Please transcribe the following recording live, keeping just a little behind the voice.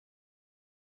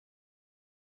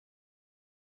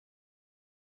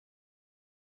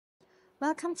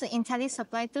Welcome to Intelli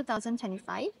Supply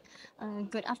 2025.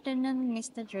 Good afternoon,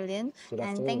 Mr. Julian,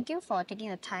 and thank you for taking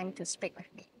the time to speak with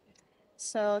me.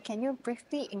 So, can you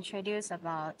briefly introduce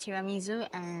about Tiramizoo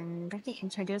and briefly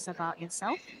introduce about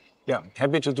yourself? Yeah,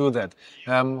 happy to do that.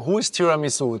 Who is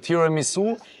Tiramizoo?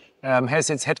 Tiramizoo has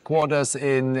its headquarters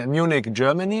in Munich,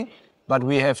 Germany, but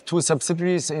we have two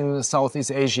subsidiaries in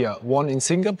Southeast Asia, one in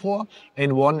Singapore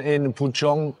and one in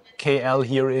Puchong, KL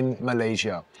here in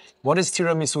Malaysia. What is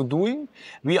Tiramizoo doing?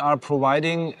 We are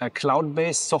providing a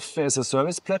cloud-based software as a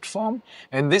service platform,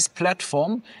 and this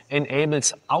platform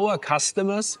enables our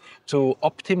customers to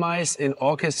optimize and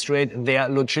orchestrate their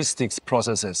logistics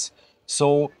processes.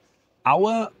 So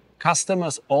our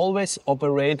customers always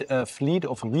operate a fleet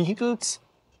of vehicles,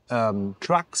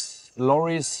 trucks,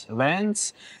 lorries,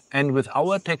 vans, and with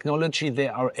our technology they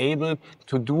are able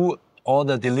to do all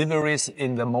the deliveries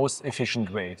in the most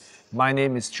efficient way. My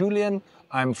name is Julian.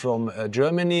 I'm from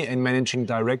Germany and managing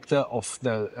director of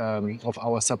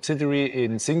our subsidiary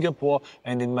in Singapore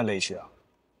and in Malaysia.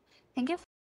 Thank you.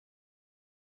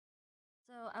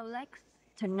 So, I would like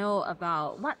to know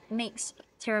about what makes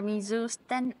Tiramizoo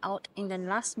stand out in the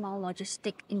last mile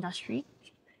logistic industry.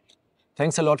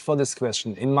 Thanks a lot for this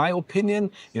question. In my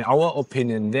opinion, in our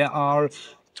opinion, there are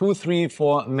two, three,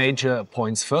 four major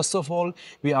points. First of all,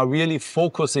 we are really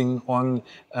focusing on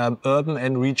urban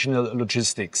and regional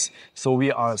logistics. So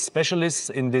we are specialists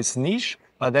in this niche,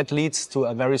 but that leads to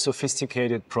a very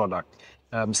sophisticated product.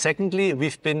 Secondly,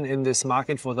 we've been in this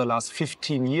market for the last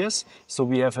 15 years, so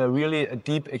we have a really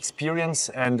deep experience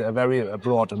and a very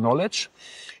broad knowledge.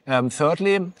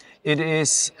 Thirdly,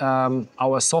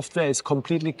 our software is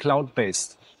completely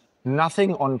cloud-based.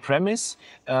 Nothing on-premise,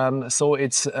 so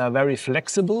it's very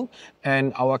flexible,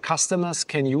 and our customers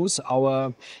can use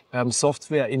our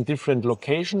software in different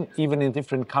locations, even in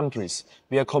different countries.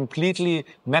 We are completely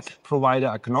map provider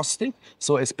agnostic,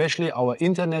 so especially our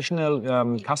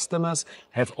international customers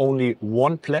have only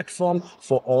one platform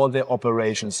for all their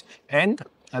operations. And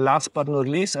last but not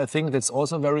least, I think that's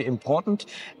also very important,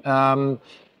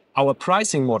 our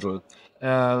pricing model.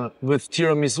 With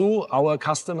Tiramizoo, our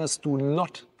customers do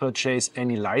not purchase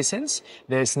any license.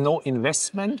 There's no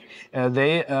investment.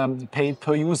 They pay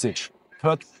per usage,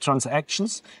 per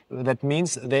transactions. That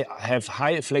means they have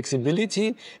high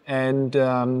flexibility, and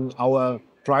our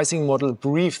pricing model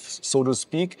briefs, so to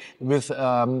speak, with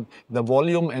the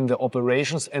volume and the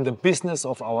operations and the business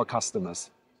of our customers.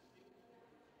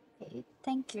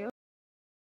 Thank you.